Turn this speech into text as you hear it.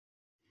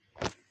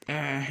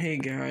Hey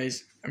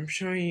guys, I'm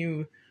showing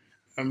you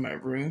my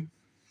room.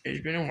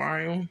 It's been a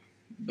while,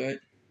 but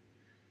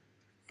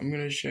I'm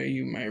gonna show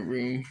you my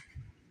room.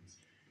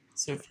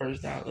 So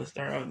first out, let's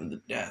start out with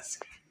the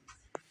desk.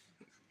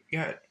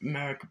 Got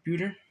my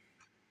computer.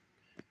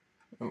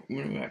 Oh,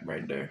 what do I got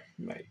right there?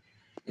 My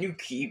new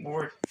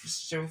keyboard,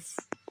 so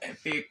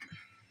epic,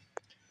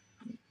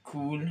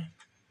 cool.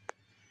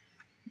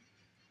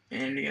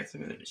 And I got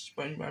some of the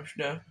SpongeBob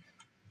stuff.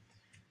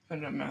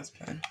 And a mouse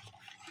pad.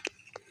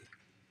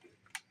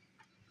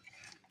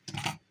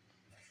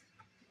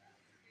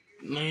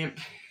 Lamp.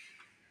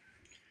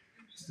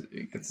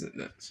 Got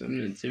some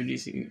nativity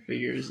scene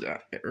figures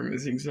that are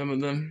missing some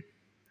of them.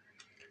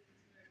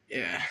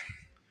 Yeah.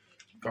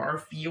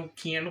 Garfield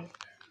candle.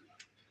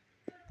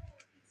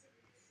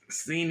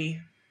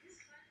 Sleeny.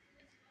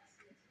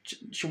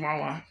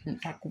 Chihuahua from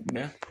Taco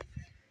Bell.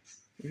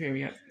 Okay, we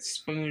got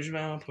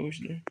SpongeBob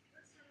poster.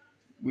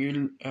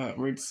 Weird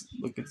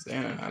looking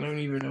Santa. I don't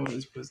even know what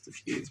it's supposed to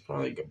be. It's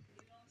probably like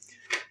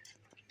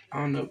I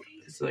don't know.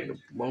 It's like a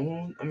blow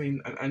mold. I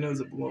mean, I know it's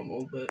a blow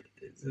mold, but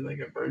it's like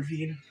a bird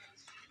feed.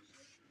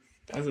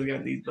 I also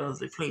got these bells.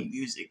 They play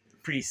music. They're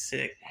pretty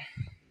sick.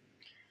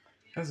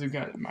 I also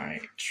got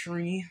my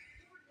tree.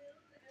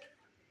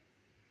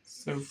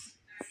 So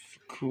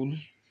cool.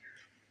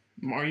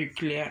 Mario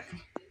Clap.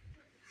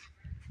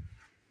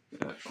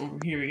 Over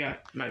here we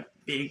got my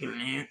big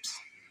lamps.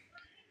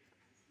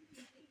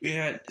 We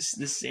got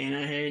the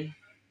Santa head.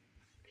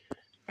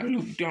 I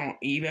looked on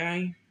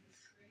eBay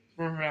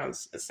for about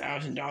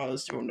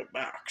 $1,000 to own the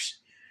box.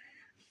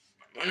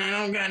 And I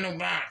don't got no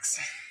box.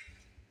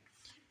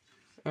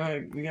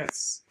 We got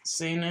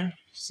Santa.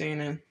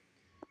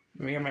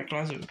 We got my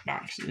closet with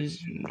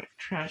boxes, my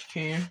trash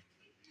can,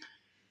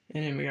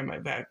 and then we got my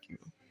vacuum.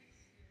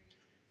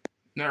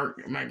 Now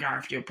my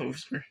Garfield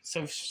poster.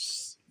 So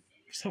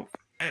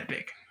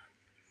epic.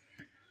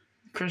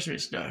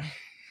 Christmas stuff.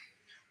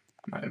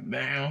 My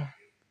bell.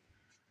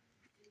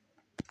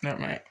 Not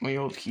my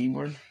old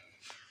keyboard.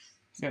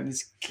 Got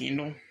this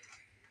candle.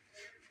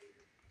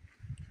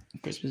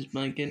 Christmas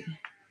blanket.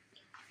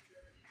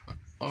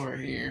 Over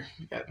here,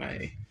 got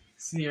my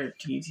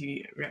CRT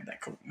TV. I got that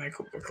my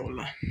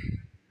Coca-Cola.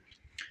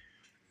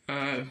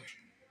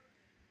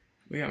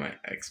 We got my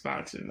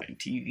Xbox and my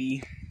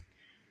TV.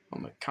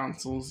 All my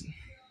consoles.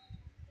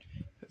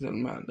 There's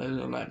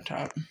a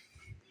laptop.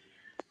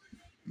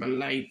 My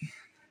light.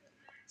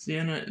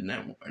 Santa and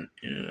that one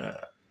in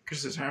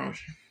Chris's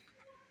house.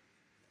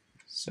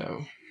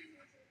 So,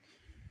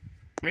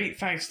 rate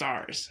 5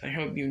 stars. I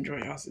hope you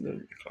enjoy also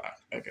the clock.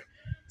 Okay.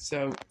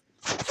 So,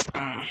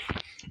 bye.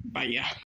 Yeah.